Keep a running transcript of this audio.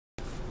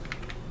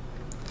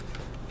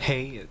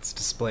Hey, it's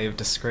Display of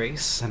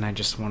Disgrace, and I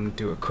just want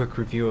to do a quick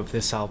review of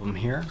this album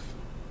here.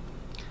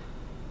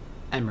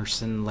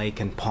 Emerson, Lake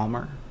and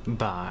Palmer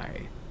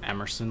by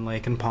Emerson,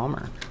 Lake and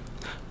Palmer.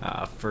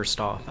 First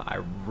off, I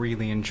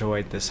really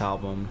enjoyed this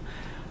album.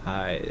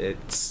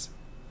 It's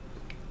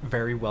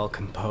very well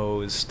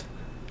composed,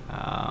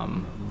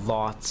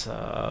 lots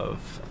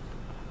of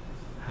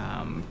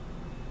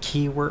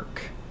key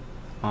work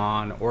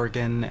on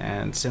organ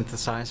and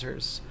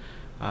synthesizers,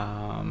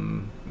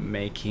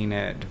 making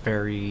it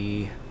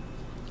very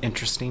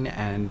interesting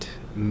and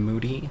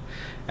moody,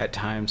 at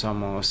times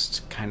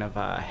almost kind of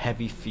a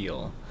heavy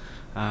feel.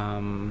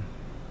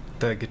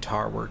 The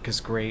guitar work is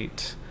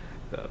great,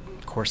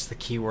 of course the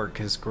key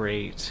work is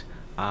great,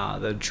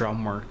 the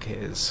drum work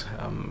is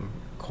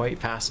quite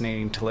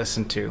fascinating to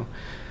listen to,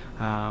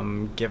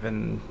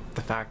 given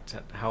the fact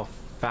that how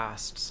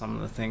fast some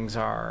of the things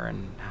are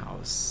and how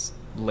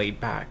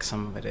laid back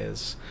some of it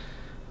is.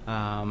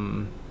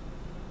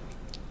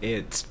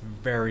 It's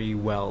very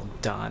well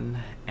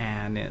done,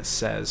 and it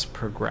says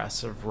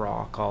progressive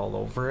rock all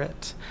over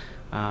it.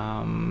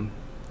 Of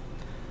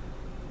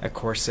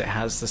course, it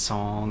has the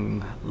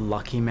song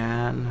Lucky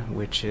Man,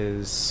 which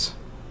is...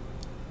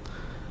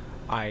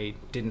 I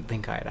didn't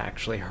think I'd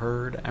actually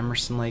heard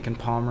Emerson, Lake and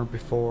Palmer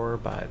before,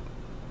 but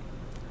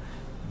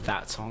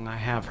that song I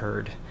have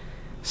heard.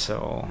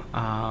 So,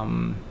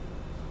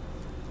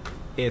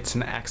 it's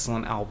an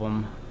excellent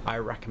album. I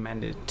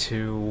recommend it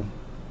to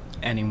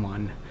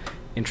anyone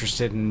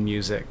interested in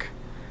music.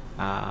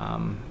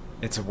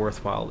 It's a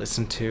worthwhile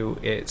listen to.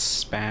 It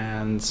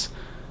spans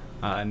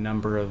a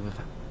number of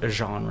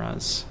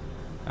genres,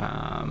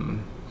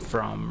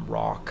 from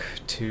rock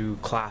to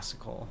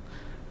classical.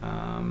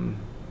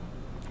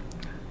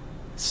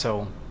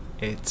 So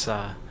it's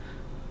a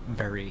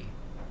very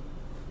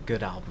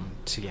good album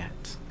to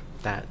get.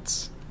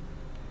 That's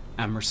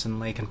Emerson,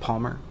 Lake and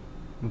Palmer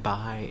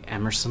by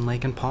Emerson,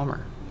 Lake and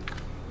Palmer.